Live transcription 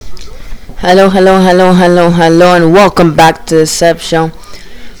Hello, hello, hello, hello, hello, and welcome back to the Sep Show.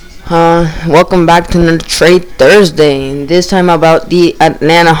 Welcome back to another Trade Thursday, and this time about the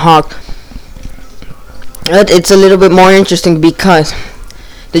Atlanta Hawks. It's a little bit more interesting because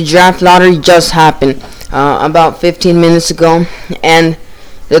the draft lottery just happened about 15 minutes ago, and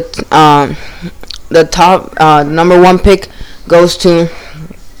the top number one pick goes to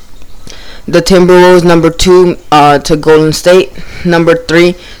the Timberwolves, number 2 to Golden State, number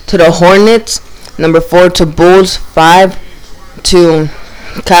 3 to the Hornets, number 4 to Bulls, 5 to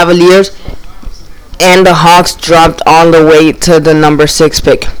Cavaliers, and the Hawks dropped all the way to the number 6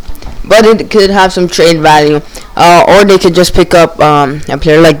 pick. But it could have some trade value, or they could just pick up a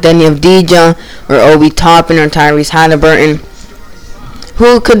player like Denny Avdija or Obi Toppin or Tyrese Halliburton,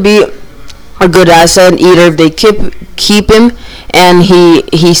 who could be a good asset either if they keep him and he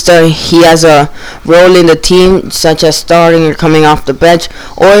has a role in the team, such as starting or coming off the bench,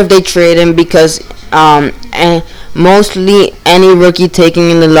 or if they trade him because and mostly any rookie taken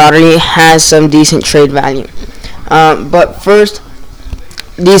in the lottery has some decent trade value. But first,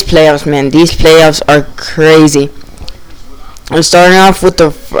 these playoffs, man, these playoffs are crazy. Starting off with the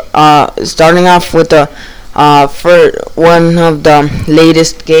for one of the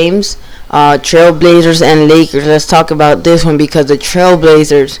latest games. Trailblazers and Lakers. Let's talk about this one because the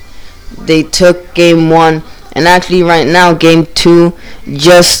Trailblazers, they took game 1, and actually right now game 2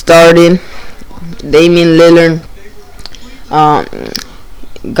 just started. Damian Lillard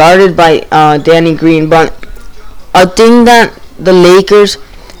guarded by Danny Green, but a thing that the Lakers,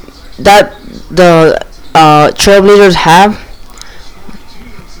 that the Trailblazers have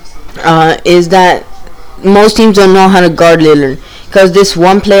is that most teams don't know how to guard Lillard. Because this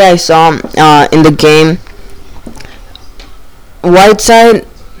one play I saw in the game, Whiteside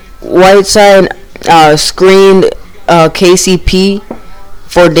screened KCP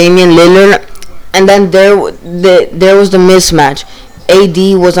for Damian Lillard, and then there was the mismatch. AD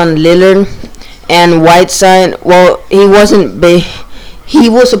was on Lillard, and Whiteside, well, he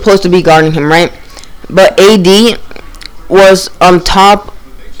was supposed to be guarding him, right? But AD was on top.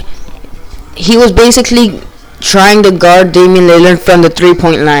 He was basically trying to guard Damian Lillard from the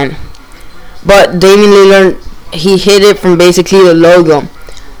 3-point line, but Damian Lillard, he hit it from basically the logo.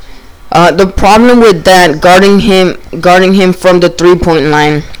 The problem with that, guarding him from the 3-point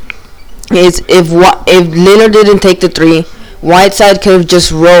line, is if Lillard didn't take the 3, Whiteside could have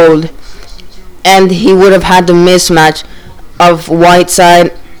just rolled, and he would have had the mismatch of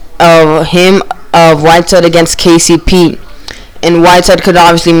Whiteside against KCP, and Whiteside could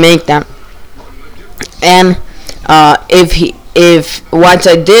obviously make that. And if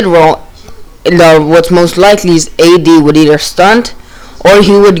Whiteside did roll, what's most likely is AD would either stunt or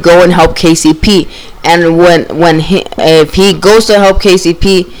he would go and help KCP. And if he goes to help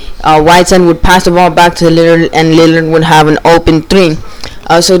KCP, Whiteside would pass the ball back to Lillard, and Lillard would have an open 3.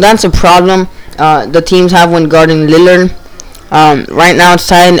 So that's a problem the teams have when guarding Lillard. Right now it's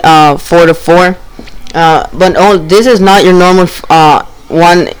tied 4-4. But this is not your normal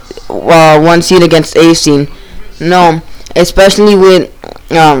one seed against A seed. No, especially with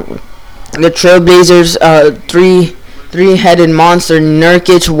the Trailblazers, three-headed monster,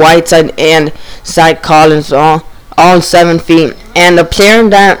 Nurkic, Whiteside, and Zach Collins, all 7 feet. And the player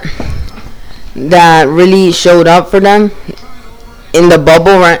that really showed up for them in the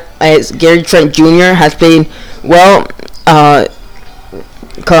bubble, right, is Gary Trent Jr. has played well.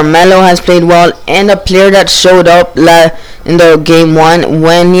 Carmelo has played well, and a player that showed up in the game 1,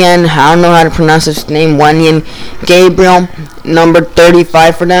 Wenyan, I don't know how to pronounce his name, Wenyan Gabriel, number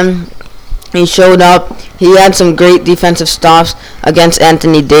 35 for them. He showed up. He had some great defensive stops against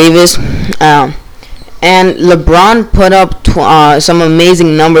Anthony Davis, and LeBron put up some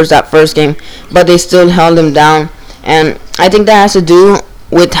amazing numbers that first game, but they still held him down. And I think that has to do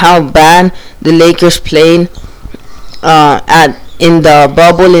with how bad the Lakers played in the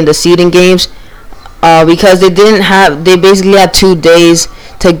bubble, in the seeding games, because they basically had 2 days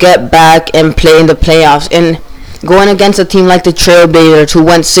to get back and play in the playoffs. And going against a team like the Trailblazers, who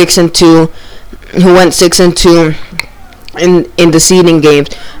went 6-2 in the seeding games,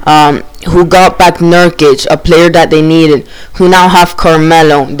 who got back Nurkic, a player that they needed, who now have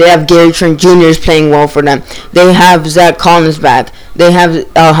Carmelo. They have Gary Trent Jr. playing well for them. They have Zach Collins back. They have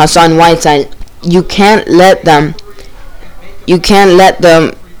Hassan Whiteside. You can't let them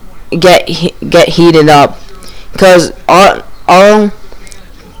get heated up, because all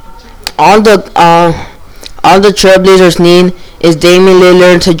the Trailblazers need is Damian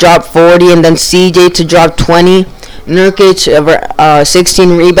Lillard to drop 40, and then CJ to drop 20, Nurkic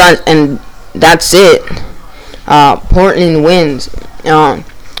 16 rebounds, and that's it. Portland wins.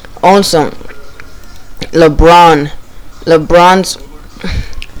 Also, LeBron. LeBron's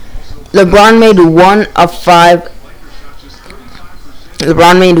LeBron made one of five.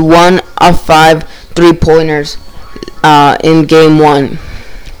 LeBron made 1 of 5 3-pointers in game 1.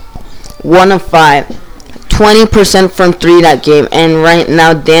 1 of 5. 20% from 3 that game. And right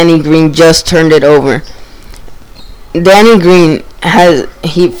now, Danny Green just turned it over. Danny Green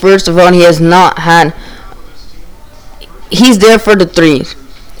first of all, he has not had. He's there for the threes.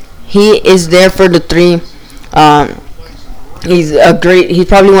 He is there for the 3. He's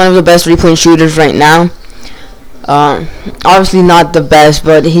probably one of the best 3-point shooters right now. Obviously not the best,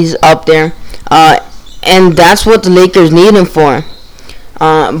 but he's up there. And that's what the Lakers need him for.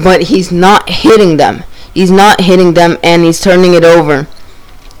 But he's not hitting them. He's not hitting them, and he's turning it over.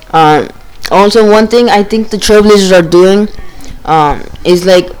 Also, one thing I think the Trailblazers are doing is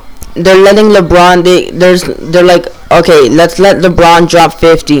like they're letting LeBron. They're like, okay, let's let LeBron drop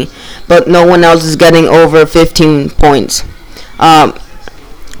 50, but no one else is getting over 15 points.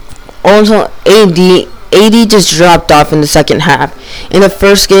 Also, AD just dropped off in the second half. In the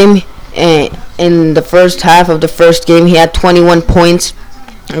first game, in the first half of the first game, he had 21 points.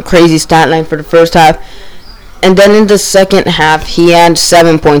 A crazy stat line for the first half. And then in the second half, he had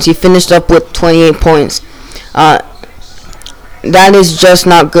 7 points. He finished up with 28 points. That is just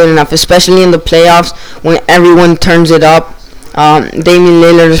not good enough, especially in the playoffs when everyone turns it up. Damian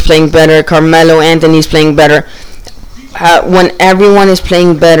Lillard is playing better. Carmelo Anthony's playing better. When everyone is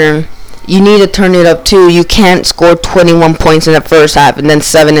playing better, you need to turn it up too. You can't score 21 points in the first half and then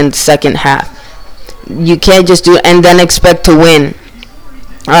 7 in the second half. You can't just do it and then expect to win.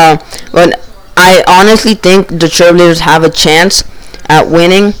 But I honestly think the Trailblazers have a chance at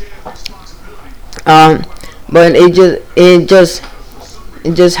winning. But it just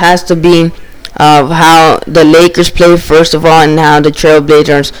has to be how the Lakers play first of all, and how the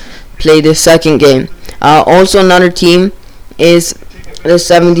Trailblazers play the second game. Also, another team is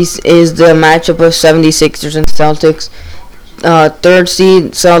the matchup of 76ers and Celtics. 3rd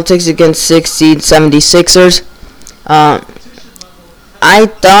seed Celtics against 6th seed 76ers. I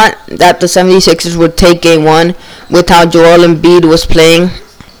thought that the 76ers would take game 1 with how Joel Embiid was playing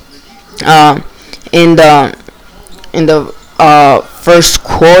in the first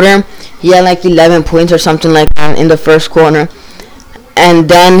quarter. He had like 11 points or something like that in the first quarter. And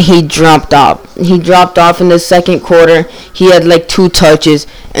then he dropped off. He dropped off in the second quarter. He had like 2 touches.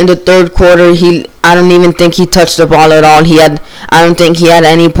 In the third quarter, I don't even think he touched the ball at all. I don't think he had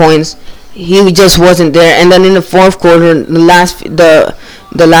any points. He just wasn't there. And then in the fourth quarter, the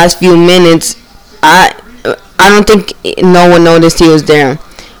last few minutes, I don't think no one noticed he was there.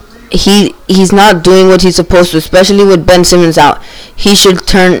 He's not doing what he's supposed to, especially with Ben Simmons out. He should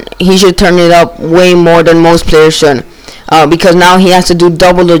turn it up way more than most players should. Because now he has to do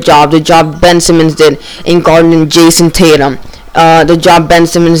double the job Ben Simmons did in guarding Jason Tatum, the job Ben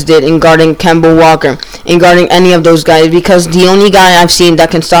Simmons did in guarding Kemba Walker, in guarding any of those guys, because the only guy I've seen that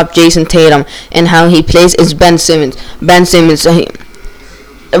can stop Jason Tatum and how he plays is Ben Simmons. Ben Simmons,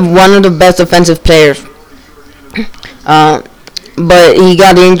 one of the best offensive players. But he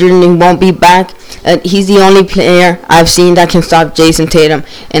got injured and he won't be back. He's the only player I've seen that can stop Jason Tatum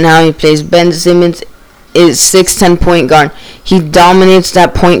and how he plays. Ben Simmons is 6'10" point guard. He dominates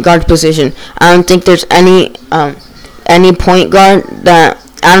that point guard position. I don't think there's any point guard I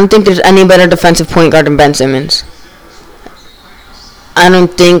don't think there's any better defensive point guard than Ben Simmons. I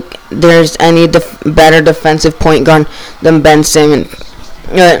don't think there's any better defensive point guard than Ben Simmons.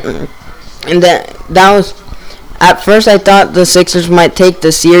 And that was, at first I thought the Sixers might take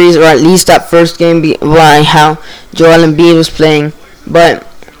the series, or at least that first game by how Joel Embiid was playing. But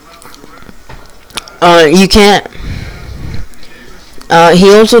you can't.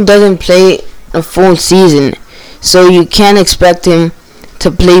 He also doesn't play a full season, so you can't expect him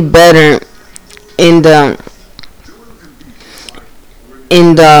to play better in the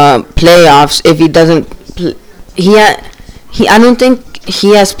playoffs if he doesn't. I don't think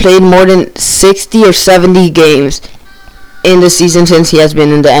he has played more than 60 or 70 games in the season since he has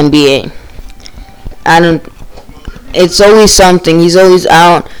been in the NBA. It's always something. He's always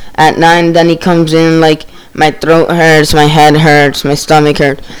out at 9, then he comes in like, my throat hurts, my head hurts, my stomach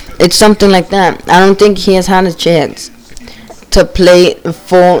hurts. It's something like that. I don't think he has had a chance to play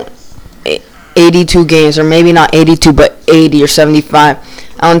full 82 games, or maybe not 82, but 80 or 75.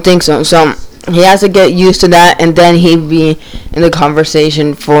 I don't think so. So he has to get used to that, and then he'd be in the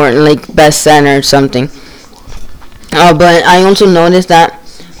conversation for like best center or something. But I also noticed that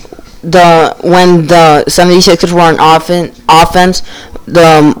when the 76ers were on offense,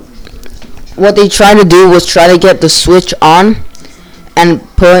 what they tried to do was try to get the switch on, and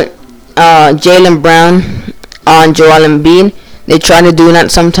put Jaylen Brown on Joel Embiid. They try to do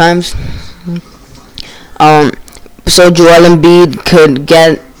that sometimes. So Joel Embiid could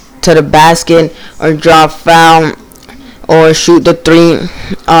get to the basket or draw a foul or shoot the three.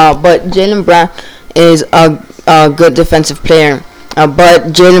 But Jaylen Brown is a good defensive player.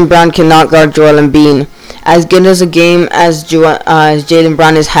 But Jaylen Brown cannot guard Joel Embiid. As good as a game as Jaylen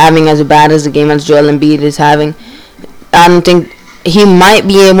Brown is having, as bad as a game as Joel Embiid is having, I don't think he might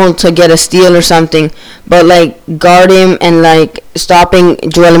be able to get a steal or something. But like guard him and like stopping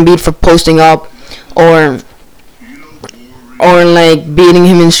Joel Embiid from posting up or like beating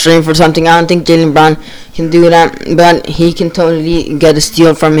him in strength or something. I don't think Jaylen Brown can do that, but he can totally get a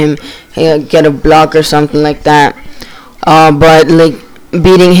steal from him, get a block or something like that. But like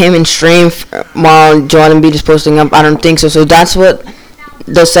beating him in strength while Joel Embiid is posting up, I don't think so. So that's what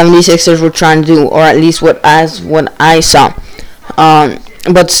the 76ers were trying to do, or at least what I saw.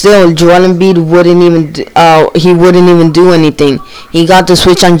 But still, Joel Embiid wouldn't even do anything. He got the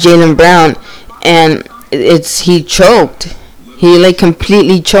switch on Jaylen Brown, and he choked. He like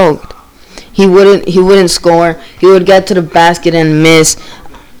completely choked. He wouldn't score. He would get to the basket and miss.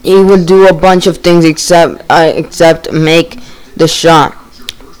 He would do a bunch of things except make the shot.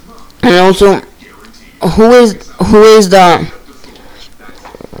 And also, who is the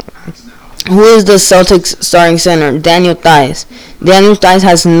Celtics starting center? Daniel Theis. Daniel Theis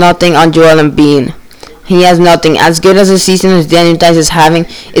has nothing on Joel Embiid. He has nothing. As good as a season as Daniel Theis is having,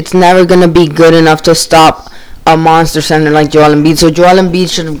 it's never gonna be good enough to stop a monster center like Joel Embiid. So Joel Embiid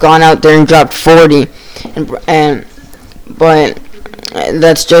should have gone out there and dropped 40, but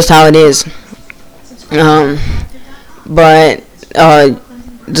that's just how it is. But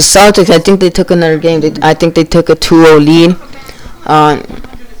the Celtics, I think they took another game. I think they took a 2-0 lead.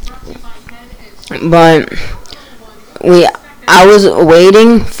 But I was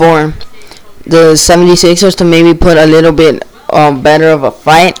waiting for the 76ers to maybe put a little bit better of a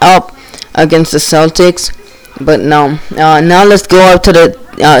fight up against the Celtics. But no. Now let's go up to the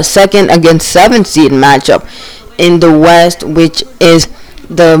second against 7th seed matchup in the West, which is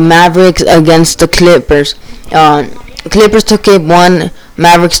the Mavericks against the Clippers. Clippers took game 1.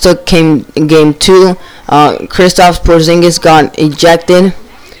 Mavericks took game 2. Kristaps Porzingis got ejected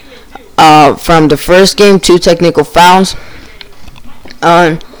from the first game. 2 technical fouls.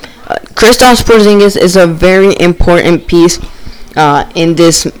 Kristaps Porzingis is a very important piece in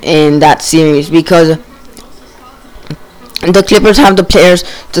that series, because the Clippers have the players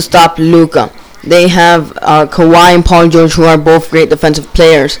to stop Luka. They have Kawhi and Paul George, who are both great defensive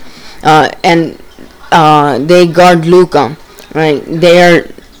players, and they guard Luka. Right? They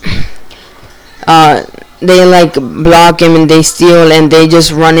like block him and they steal and they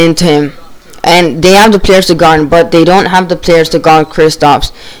just run into him. And they have the players to guard him, but they don't have the players to guard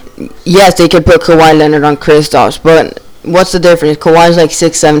Kristaps. Yes, they could put Kawhi Leonard on Kristaps, but what's the difference? Kawhi's like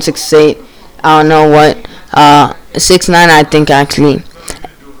 6'7", 6'8". I don't know what. 6'9", I think, actually.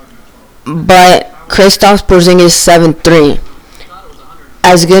 But Kristaps Porzingis is 7'3".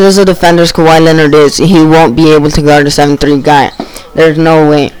 As good as a defender as Kawhi Leonard is, he won't be able to guard a 7'3" guy. There's no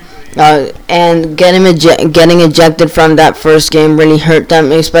way. And getting ejected from that first game really hurt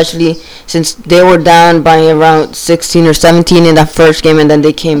them, especially since they were down by around 16 or 17 in that first game, and then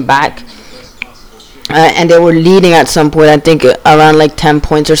they came back. And they were leading at some point, I think around like 10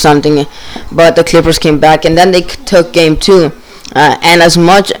 points or something. But the Clippers came back, and then they took game 2. And as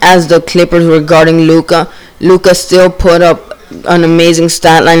much as the Clippers were guarding Luka still put up an amazing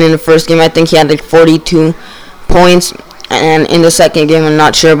stat line in the first game. I think he had like 42 points. And in the second game, I'm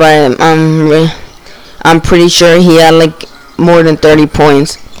not sure, but I'm pretty sure he had like more than 30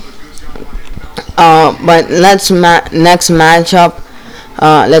 points. But next matchup,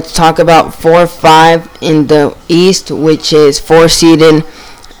 let's talk about 4-5 in the East, which is 4-seeded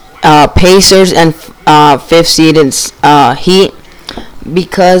Pacers and 5th-seeded Heat,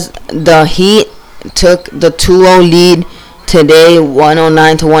 because the Heat took the 2-0 lead today,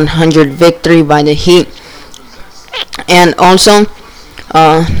 109-100 victory by the Heat. And also,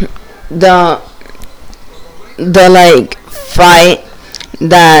 the like fight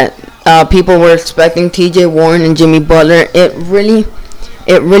that people were expecting, T.J. Warren and Jimmy Butler, it really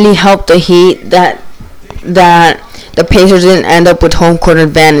helped the Heat that the Pacers didn't end up with home court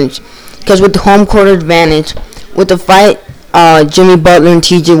advantage. Because with the home court advantage, with the fight Jimmy Butler and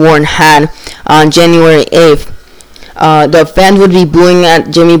T.J. Warren had on January 8th, the fans would be booing at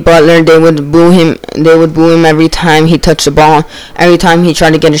Jimmy Butler. They would boo him every time he touched the ball, every time he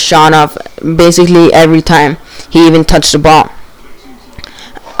tried to get a shot off, basically every time he even touched the ball.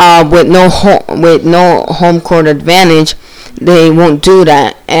 With no home court advantage, they won't do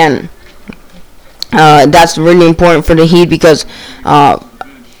that, and that's really important for the Heat because the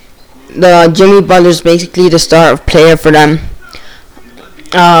Jimmy Butler is basically the star player for them.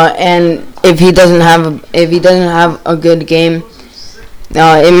 And if he doesn't have a good game,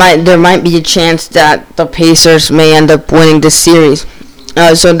 there might be a chance that the Pacers may end up winning this series.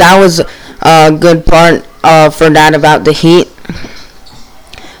 So that was a good part for that about the Heat.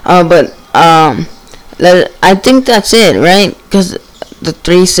 But I think that's it, right? Because the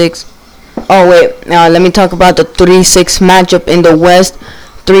 3-6. Oh wait, let me talk about the 3-6 matchup in the West.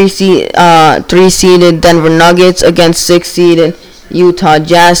 3-seeded Denver Nuggets against 6-seeded Utah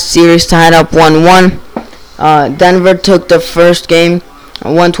Jazz. Series tied up 1-1. Denver took the first game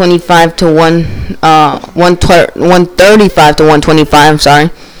 135 to 125. I'm sorry.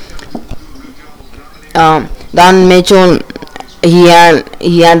 Don Mitchell, he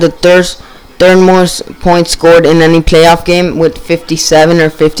had the third most points scored in any playoff game with 57 or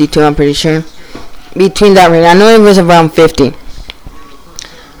 52. I'm pretty sure between that range. I know it was around 50.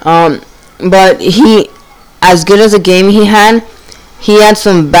 But he, as good as a game he had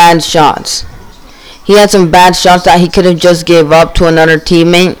some bad shots. He had some bad shots that he could have just gave up to another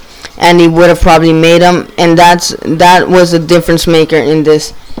teammate, and he would have probably made them. And that was a difference maker in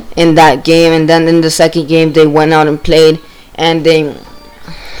that game. And then in the second game, they went out and played, and they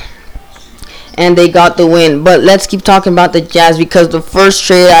got the win. But let's keep talking about the Jazz because the first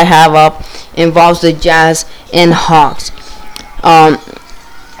trade I have up involves the Jazz and Hawks.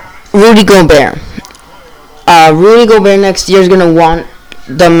 Rudy Gobert. Rudy Gobert next year is going to want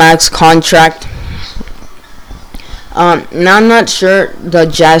the max contract. Now I'm not sure the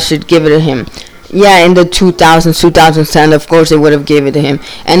Jazz should give it to him. Yeah, in the 2010, of course they would have gave it to him.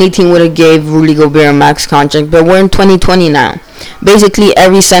 Any team would have gave Rudy Gobert a max contract, but we're in 2020 now. Basically,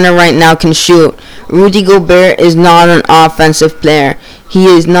 every center right now can shoot. Rudy Gobert is not an offensive player. He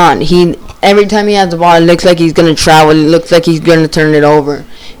is not. Every time he has the ball, it looks like he's going to travel. It looks like he's going to turn it over.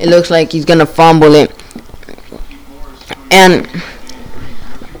 It looks like he's going to fumble it. And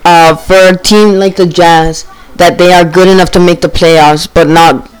for a team like the Jazz, that they are good enough to make the playoffs, but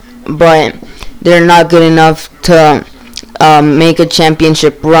they're not good enough to make a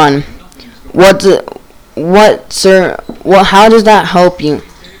championship run. How does that help you?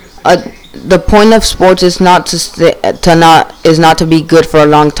 The point of sports is not to be good for a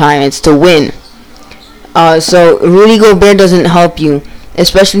long time. It's to win. So Rudy Gobert doesn't help you,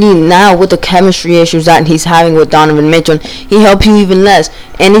 especially now with the chemistry issues that he's having with Donovan Mitchell. He helps you even less,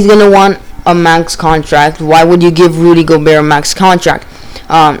 and he's gonna want a max contract. Why would you give Rudy Gobert a max contract?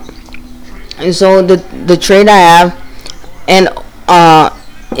 And so the trade I have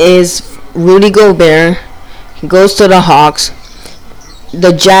is Rudy Gobert. He goes to the Hawks.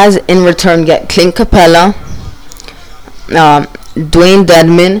 The Jazz in return get Clint Capela, Dwayne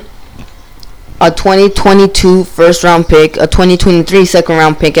Dedmon, a 2022 first round pick, a 2023 second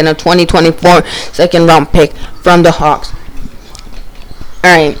round pick, and a 2024 second round pick from the Hawks.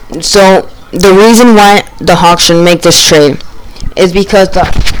 Alright, so the reason why the Hawks should make this trade is because the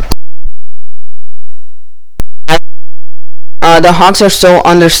Hawks are so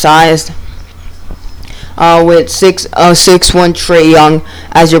undersized. With 6'1" Trae Young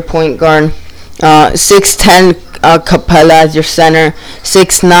as your point guard, 6'10" Capela as your center,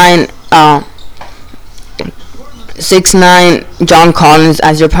 6'9" John Collins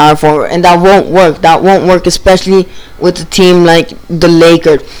as your power forward, and that won't work, especially with a team like the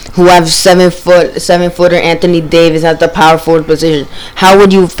Lakers, who have 7-footer Anthony Davis at the power forward position. How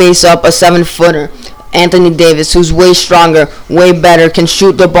would you face up a 7-footer Anthony Davis, who's way stronger, way better, can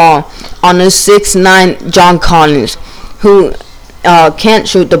shoot the ball, on a 6'9" John Collins, who can't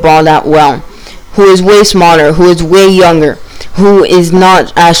shoot the ball that well, who is way smaller, who is way younger, who is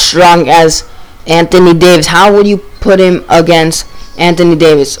not as strong as Anthony Davis? How would you put him against Anthony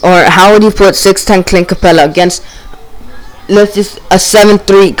Davis? Or how would you put 6'10" Clint Capela against, let's just, a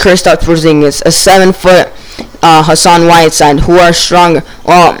 7'3" Kristaps Porzingis, a 7-foot Hassan Whiteside, who are stronger?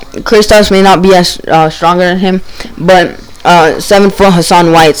 Well, Kristaps may not be as stronger than him, but 7-foot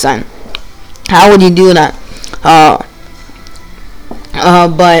Hassan Whiteside. How would you do that?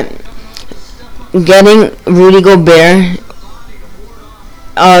 But getting Rudy Gobert,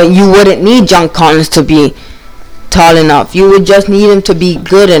 you wouldn't need John Collins to be tall enough. You would just need him to be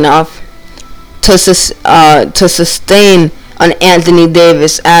good enough to sustain an Anthony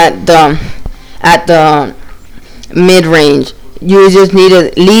Davis at the mid range. You just need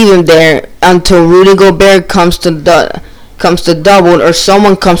to leave him there until Rudy Gobert comes to double, or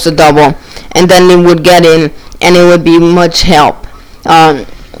someone comes to double, and then they would get in, and it would be much help.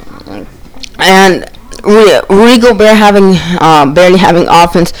 And Rudy Gobert having barely having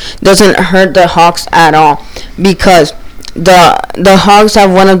offense doesn't hurt the Hawks at all, because the Hawks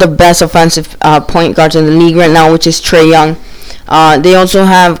have one of the best offensive point guards in the league right now, which is Trae Young. They also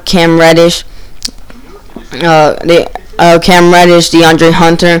have Cam Reddish, DeAndre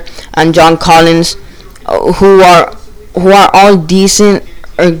Hunter, and John Collins, who are all decent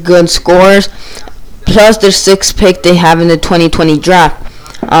or good scorers. Plus, their sixth pick they have in the 2020 draft,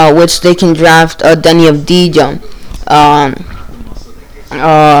 which they can draft Denny Avdija,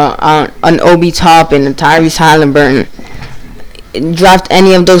 an Obi Toppin, and Tyrese Halliburton. Draft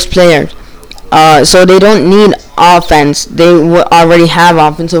any of those players. So they don't need offense. They already have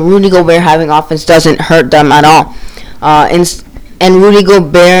offense. So Rudy Gobert having offense doesn't hurt them at all. And Rudy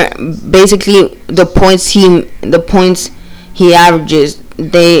Gobert, basically the points he averages,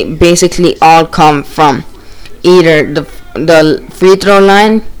 they basically all come from either the free throw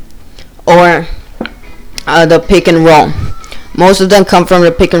line or the pick and roll. Most of them come from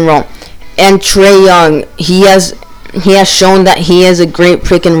the pick and roll. And Trae Young, he has shown that he is a great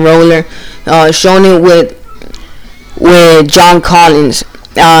pick and roller. Shown it with John Collins.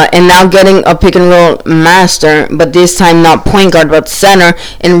 And now getting a pick and roll master, but this time not point guard but center,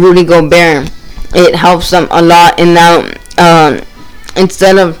 in Rudy Gobert. It helps them a lot. And now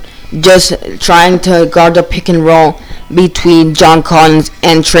instead of just trying to guard the pick and roll between John Collins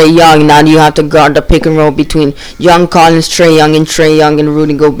and Trae Young, now you have to guard the pick and roll between John Collins, Trae Young, and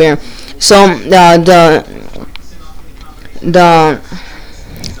Rudy Gobert. So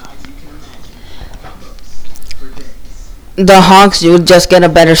the Hawks would just get a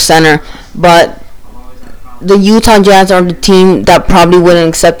better center, but the Utah Jazz are the team that probably wouldn't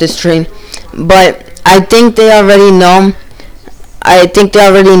accept this trade. But I think they already know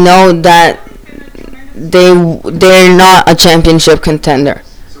that they're not a championship contender.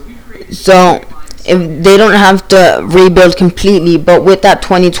 So if they don't have to rebuild completely, but with that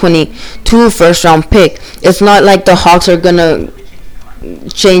 2022 first round pick, it's not like the Hawks are gonna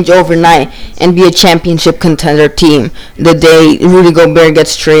change overnight and be a championship contender team the day Rudy Gobert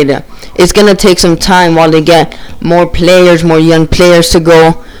gets traded. It's gonna take some time while they get more young players to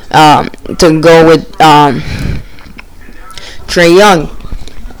go with Trae Young.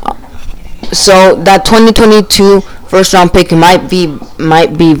 So that 2022 first round pick might be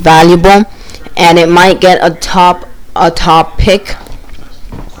valuable, and it might get a top pick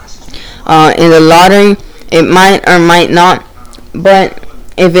in the lottery. It might or might not. But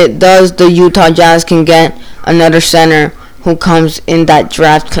if it does, the Utah Jazz can get another center who comes in that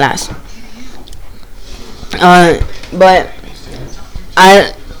draft class. But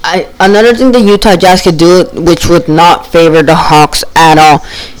another thing the Utah Jazz could do, which would not favor the Hawks at all,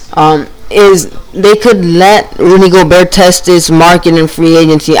 is they could let Rudy Gobert test his market in free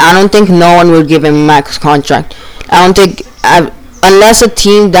agency. I don't think no one would give him a max contract. Unless a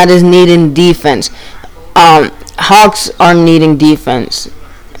team that is needing defense. Hawks are needing defense,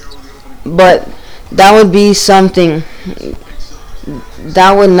 but that would be something.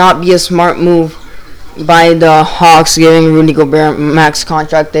 That would not be a smart move by the Hawks, giving Rudy Gobert max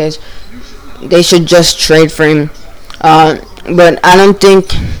contract days. They should just trade for him. But I don't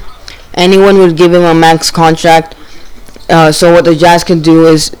think anyone would give him a max contract. So what the Jazz can do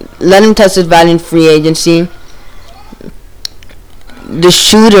is let him test his value in free agency. The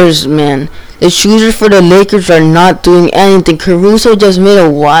shooters, man. The shooters for the Lakers are not doing anything. Caruso just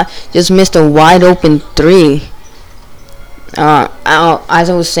missed a wide open three. As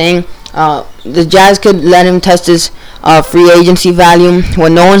I was saying, the Jazz could let him test his free agency value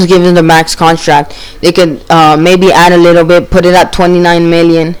when no one's giving the max contract. They could maybe add a little bit, put it at $29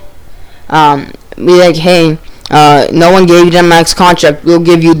 million. Be like, hey, no one gave you the max contract. We'll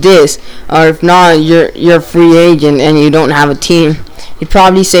give you this, or if not, you're a free agent and you don't have a team. He'd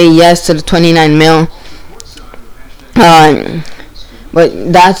probably say yes to the $29 million. But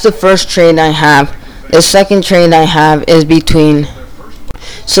that's the first trade I have. The second trade I have is between.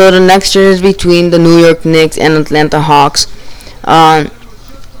 So the next trade is between the New York Knicks and Atlanta Hawks.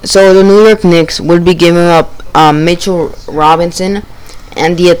 So the New York Knicks would be giving up Mitchell Robinson,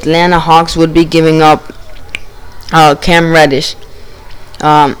 and the Atlanta Hawks would be giving up Cam Reddish.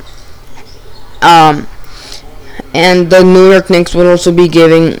 And the New York Knicks would also be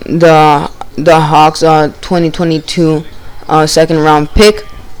giving the Hawks a 2022 second round pick.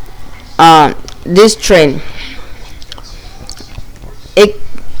 This trade,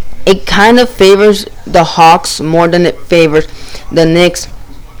 it kind of favors the Hawks more than it favors the Knicks.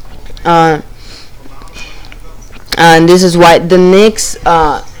 And this is why the Knicks.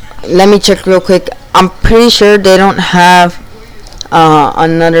 Let me check real quick. I'm pretty sure they don't have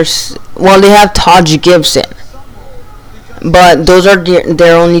another. well, they have Taj Gibson, but those are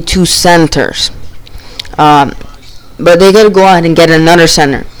their only two centers. Um, but they gotta go ahead and get another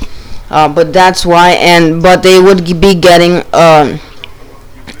center. But that's why, but they would be getting uh,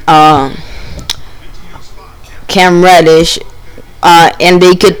 Cam Reddish, and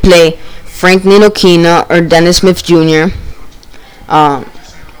they could play Frank Ntilikina or Dennis Smith Jr. Um,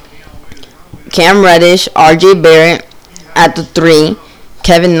 Cam Reddish, R.J. Barrett at the 3,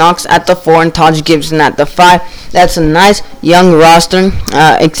 Kevin Knox at the 4, and Taj Gibson at the 5. That's a nice young roster,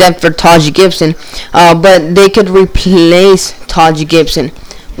 except for Taj Gibson. But they could replace Taj Gibson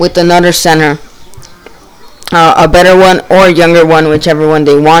with another center, a better one or a younger one, whichever one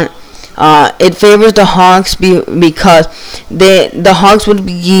they want. It favors the Hawks because the Hawks would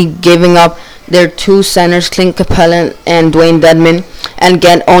be giving up their two centers, Clint Capela and Dwayne Dedmon, and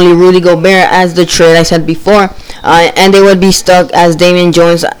get only Rudy Gobert as the trade I said before. And they would be stuck as Damian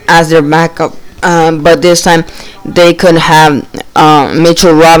Jones as their backup. But this time they could have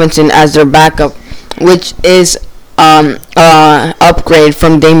Mitchell Robinson as their backup, which is upgrade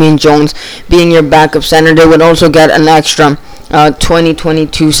from Damian Jones being your backup center. They would also get an extra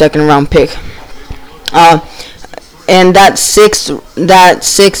 2022 second round pick. And that sixth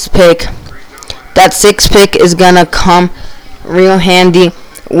pick is gonna come real handy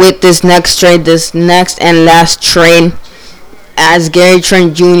with this next and last trade, as Gary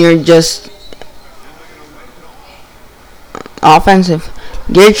Trent Jr. just offensive.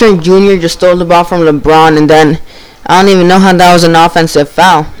 Gary Trent Jr. just stole the ball from LeBron, and then I don't even know how that was an offensive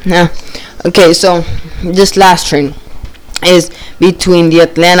foul. Yeah. Okay, so this last trade is between the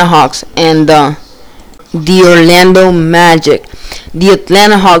Atlanta Hawks and the Orlando Magic. The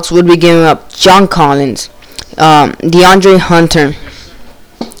Atlanta Hawks would be giving up John Collins, DeAndre Hunter,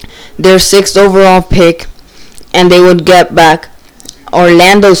 their 6th overall pick, and they would get back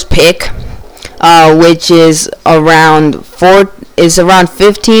Orlando's pick, which is around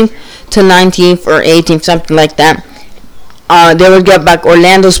 15th to 19th or 18th, something like that. They would get back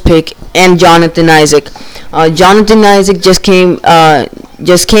Orlando's pick and Jonathan Isaac. Jonathan Isaac just came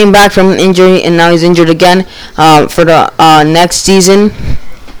back from an injury, and now he's injured again for the next season,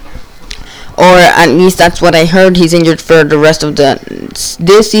 or at least that's what I heard. He's injured for the rest of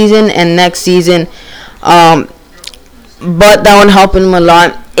this season and next season. But that would help him a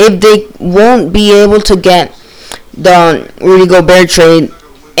lot. If they won't be able to get the Rudy Gobert trade,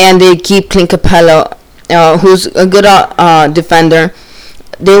 and they keep Clint Capela, who's a good defender,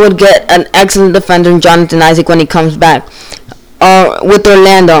 they would get an excellent defender in Jonathan Isaac when he comes back. With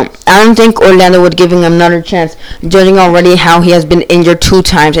Orlando, I don't think Orlando would give him another chance, judging already how he has been injured 2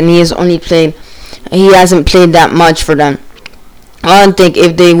 times and he hasn't played that much for them. I don't think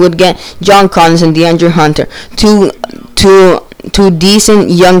if they would get John Collins and DeAndre Hunter, two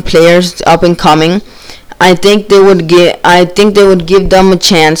decent young players up and coming, I think they would give them a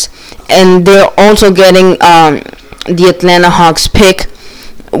chance. And they're also getting the Atlanta Hawks pick,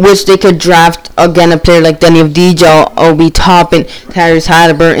 which they could draft again a player like Denny Avdija, Obi Toppin, Tyrese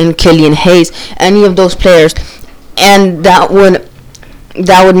Halliburton, Killian Hayes, any of those players, and that would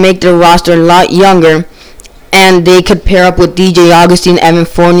make their roster a lot younger. And they could pair up with DJ Augustine, Evan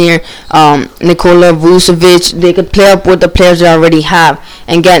Fournier, Nikola Vucevic. They could pair up with the players they already have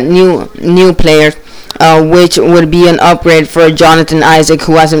and get new players, which would be an upgrade for Jonathan Isaac,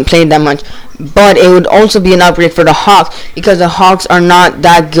 who hasn't played that much. But it would also be an upgrade for the Hawks, because the Hawks are not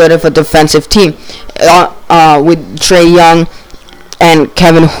that good of a defensive team. With Trae Young and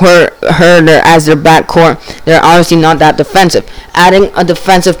Kevin Huerter as their backcourt, they're obviously not that defensive. Adding a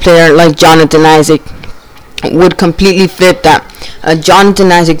defensive player like Jonathan Isaac would completely flip that.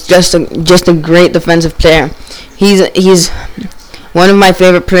 Jonathan Isaac's just a great defensive player. He's one of my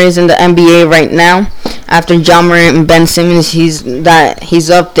favorite players in the NBA right now. After Ja Morant and Ben Simmons, he's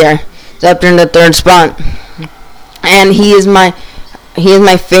up there. He's up there in the 3rd spot, and he is my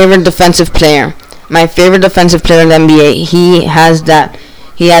favorite defensive player. My favorite defensive player in the NBA. He has that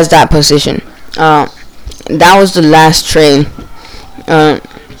position. That was the last trade.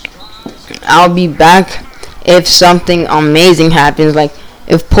 I'll be back if something amazing happens, like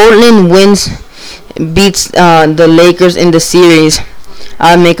if Portland beats the Lakers in the series.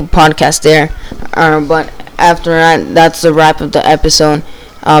 I'll make a podcast there. But after that, that's the wrap of the episode.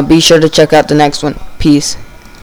 Be sure to check out the next one. Peace.